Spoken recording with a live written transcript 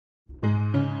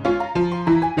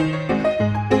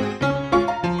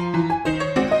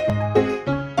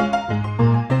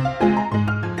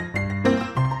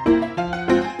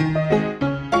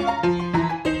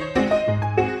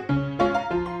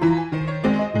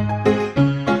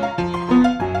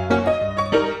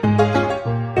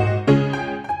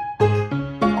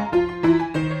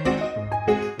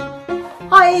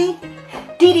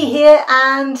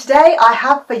I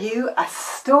have for you a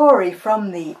story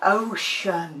from the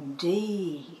ocean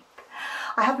deep.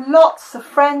 I have lots of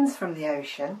friends from the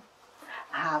ocean.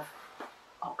 I have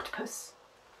octopus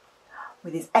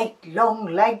with his 8 long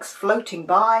legs floating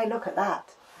by. Look at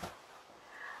that.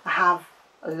 I have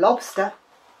a lobster.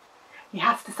 He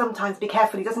has to sometimes be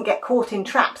careful he doesn't get caught in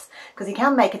traps because he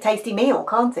can make a tasty meal,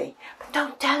 can't he? But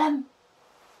don't tell him.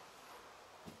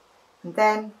 And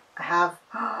then I have,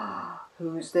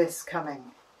 who's this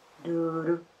coming?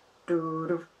 Doo-doo,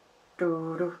 doo-doo,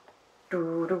 doo-doo,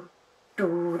 doo-doo,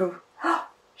 doo-doo.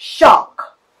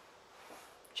 Shark!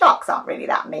 Sharks aren't really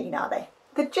that mean, are they?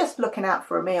 They're just looking out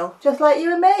for a meal, just like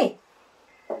you and me.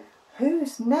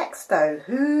 Who's next, though?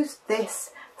 Who's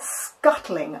this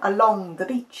scuttling along the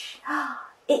beach?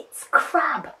 It's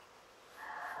crab.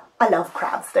 I love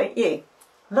crabs, don't you?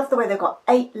 I love the way they've got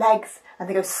 8 legs and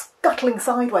they go scuttling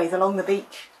sideways along the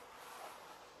beach.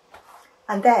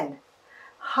 And then,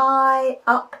 high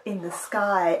up in the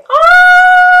sky,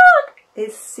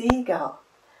 is seagull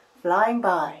flying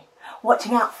by,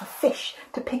 watching out for fish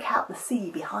to pick out the sea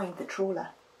behind the trawler.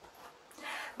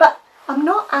 But I'm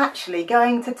not actually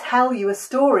going to tell you a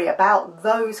story about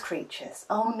those creatures.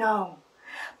 Oh no,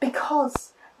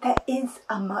 because there is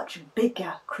a much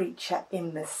bigger creature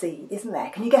in the sea, isn't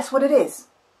there? Can you guess what it is?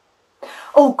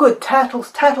 Oh good,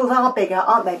 turtles. Turtles are bigger,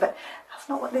 aren't they? But that's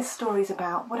not what this story's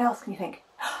about. What else can you think?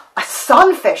 A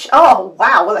sunfish! Oh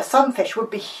wow, well a sunfish would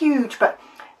be huge, but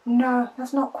no,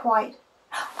 that's not quite.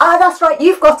 Ah, that's right,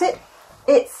 you've got it.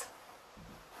 It's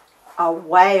a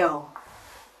whale.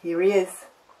 Here he is.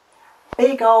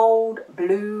 Big old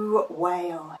blue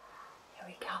whale. Here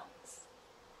he comes.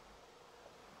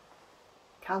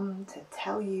 Come to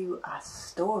tell you a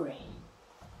story.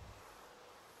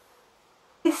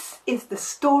 This is the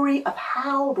story of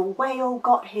how the whale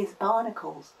got his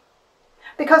barnacles.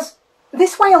 Because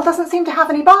this whale doesn't seem to have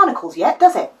any barnacles yet,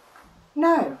 does it?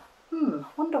 No.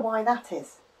 Wonder why that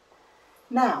is.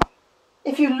 Now,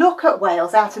 if you look at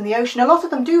whales out in the ocean, a lot of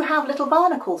them do have little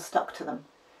barnacles stuck to them.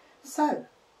 So,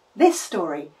 this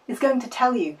story is going to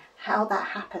tell you how that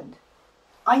happened.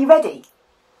 Are you ready?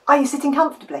 Are you sitting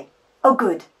comfortably? Oh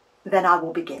good, then I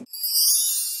will begin.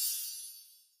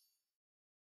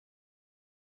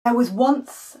 There was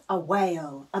once a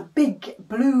whale, a big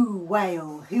blue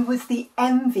whale, who was the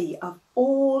envy of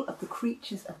all of the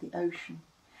creatures of the ocean.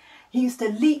 He used to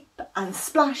leap and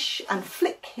splash and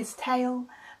flick his tail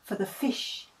for the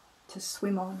fish to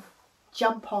swim on,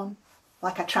 jump on,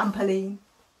 like a trampoline.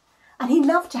 And he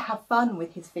loved to have fun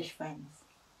with his fish friends.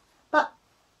 But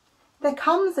there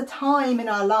comes a time in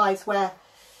our lives where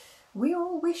we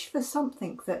all wish for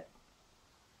something that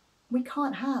we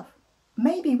can't have.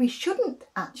 Maybe we shouldn't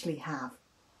actually have.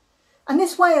 And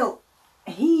this whale,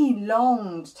 he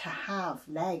longed to have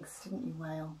legs, didn't you,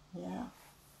 whale? Yeah.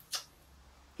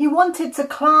 He wanted to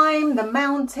climb the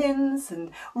mountains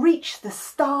and reach the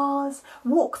stars,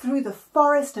 walk through the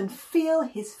forest and feel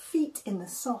his feet in the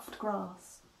soft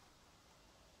grass.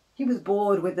 He was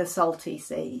bored with the salty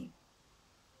sea.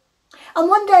 And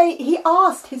one day he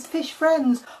asked his fish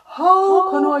friends,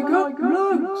 "How can I get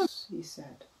legs?" he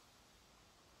said.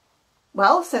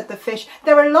 "Well," said the fish,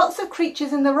 "there are lots of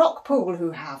creatures in the rock pool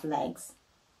who have legs.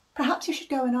 Perhaps you should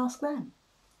go and ask them."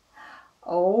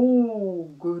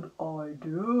 "Oh, good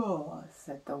idea,"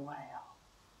 said the whale.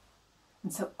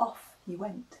 And so off he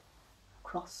went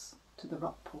across to the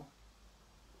rock pool.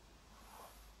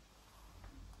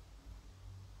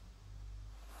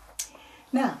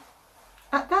 Now,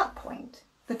 at that point,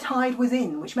 the tide was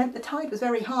in, which meant the tide was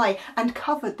very high and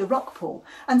covered the rock pool.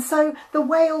 And so the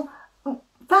whale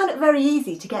found it very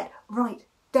easy to get right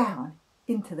down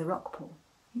into the rock pool.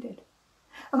 He did.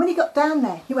 And when he got down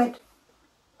there, he went,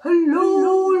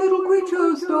 "Hello, little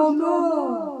creatures down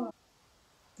there."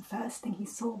 The first thing he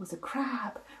saw was a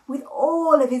crab with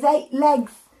all of his 8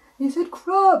 legs. He said,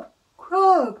 "Crab,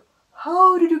 crab,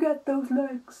 how did you get those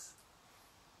legs?"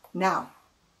 Now,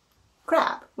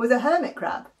 crab was a hermit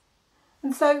crab.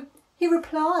 And so he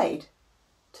replied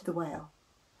to the whale,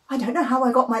 "I don't know how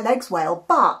I got my legs, whale,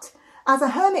 but as a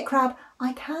hermit crab,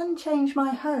 I can change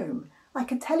my home. I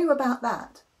can tell you about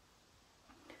that."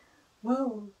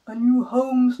 "Well, a new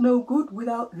home's no good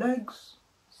without legs,"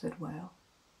 said whale.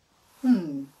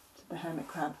 Said the hermit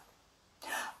crab.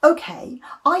 "Okay,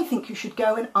 I think you should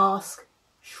go and ask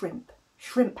shrimp.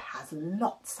 Shrimp has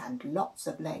lots and lots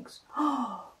of legs."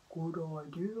 "Good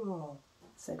idea,"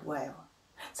 said whale.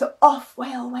 So off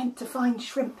whale went to find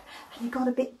shrimp, and he got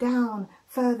a bit down,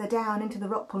 further down into the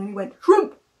rock pool, and he went,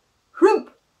 "Shrimp,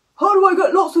 shrimp, how do I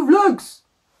get lots of legs?"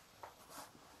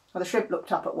 Well, the shrimp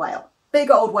looked up at whale, big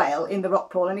old whale in the rock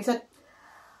pool, and he said,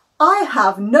 I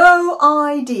have no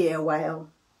idea, Whale.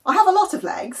 I have a lot of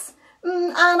legs,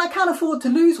 and I can afford to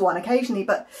lose one occasionally,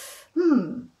 but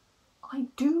I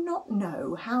do not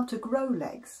know how to grow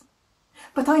legs.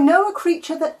 But I know a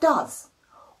creature that does.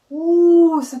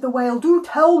 Oh, said the Whale, do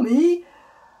tell me.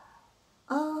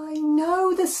 I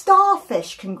know the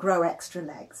starfish can grow extra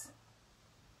legs.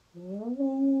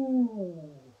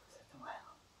 Oh, said the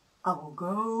Whale, I will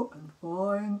go and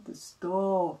find the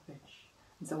starfish.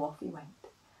 And so off he went,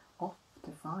 off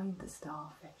to find the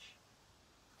starfish.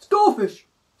 Starfish,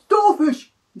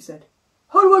 starfish, he said,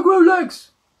 how do I grow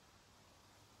legs?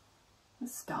 The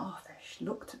starfish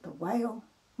looked at the Whale,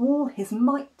 all his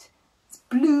might, his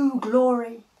blue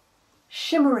glory,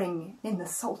 shimmering in the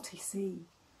salty sea.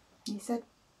 And he said,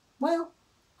 well,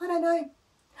 I don't know.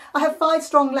 I have 5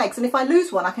 strong legs, and if I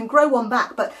lose one, I can grow one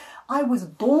back, but I was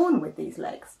born with these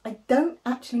legs. I don't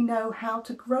actually know how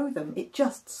to grow them. It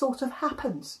just sort of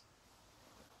happens.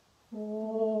 Oh,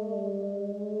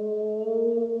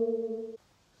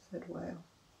 said Whale.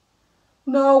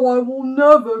 Now I will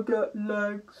never get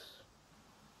legs.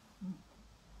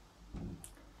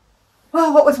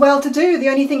 Well, what was Whale to do? The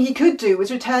only thing he could do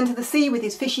was return to the sea with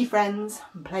his fishy friends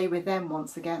and play with them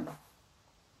once again.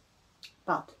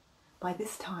 But by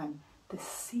this time, the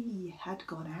sea had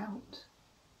gone out,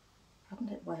 hadn't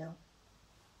it, Whale?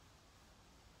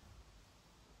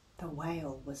 The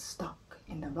Whale was stuck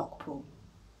in the rock pool.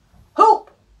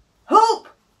 Help! Help!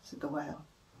 Said the Whale.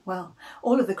 Well,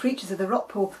 all of the creatures of the rock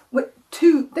pool were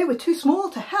too small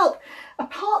to help,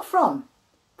 apart from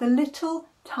the little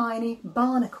tiny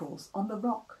barnacles on the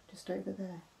rock just over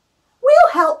there.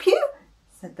 We'll help you,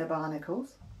 said the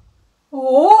barnacles.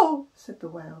 Oh, said the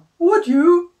Whale, would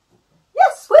you?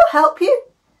 Yes, we'll help you.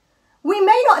 We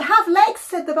may not have legs,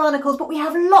 said the barnacles, but we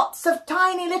have lots of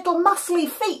tiny little muscly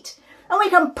feet, and we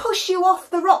can push you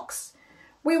off the rocks.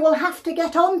 We will have to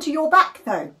get onto your back,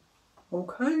 though.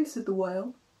 Okay, said the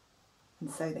Whale.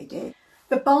 And so they did.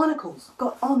 The barnacles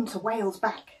got onto Whale's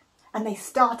back, and they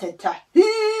started to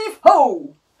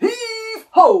heave-ho,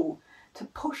 heave-ho, to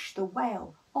push the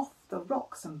Whale off the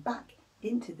rocks and back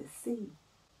into the sea.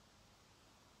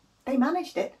 They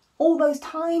managed it. All those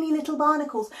tiny little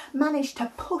barnacles managed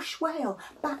to push Whale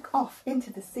back off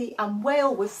into the sea, and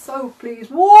Whale was so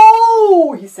pleased.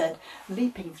 Whoa, he said,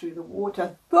 leaping through the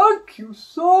water. Thank you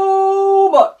so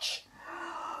much.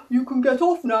 You can get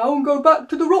off now and go back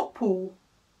to the rock pool.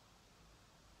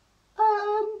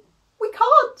 We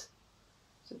can't,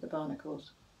 said the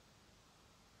barnacles.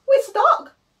 We're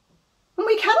stuck, and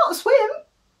we cannot swim.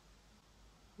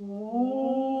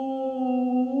 Oh,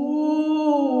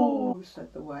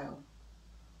 said the Whale.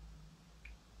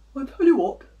 I'll tell you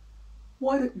what,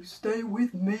 why don't you stay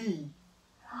with me?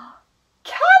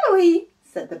 Can we?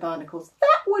 Said the barnacles.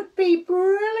 That would be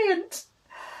brilliant.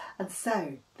 And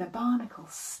so the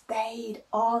barnacles stayed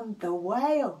on the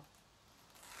Whale.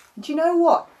 And do you know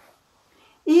what?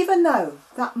 Even though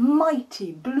that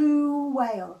mighty blue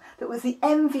whale that was the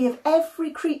envy of every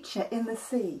creature in the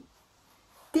sea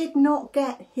did not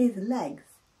get his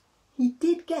legs, he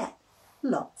did get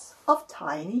lots of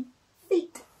tiny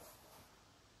feet.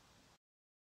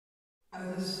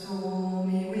 Oh, the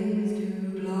stormy winds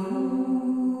do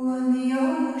blow, and the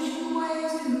ocean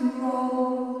waves do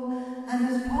roll, and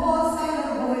as poor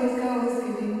sailor boys go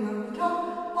skipping up the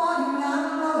top, while you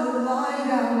land lovers lie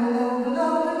down below,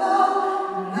 below, below,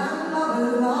 you land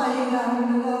lovers lie down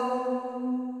below.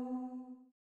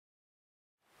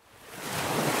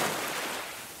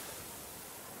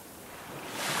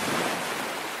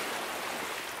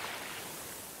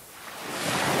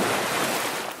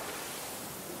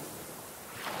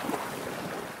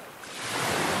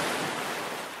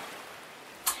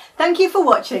 Thank you for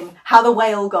watching How the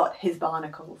Whale Got His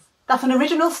Barnacles. That's an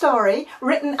original story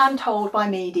written and told by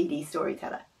me, DD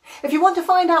Storyteller. If you want to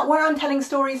find out where I'm telling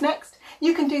stories next,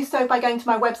 you can do so by going to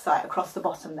my website across the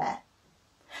bottom there.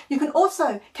 You can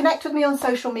also connect with me on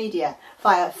social media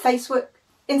via Facebook,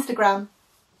 Instagram,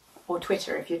 or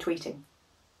Twitter if you're tweeting.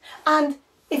 And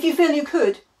if you feel you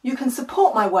could, you can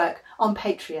support my work on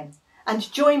Patreon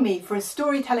and join me for a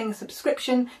storytelling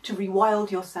subscription to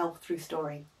rewild yourself through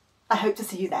story. I hope to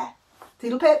see you there.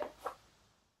 Toodle pip!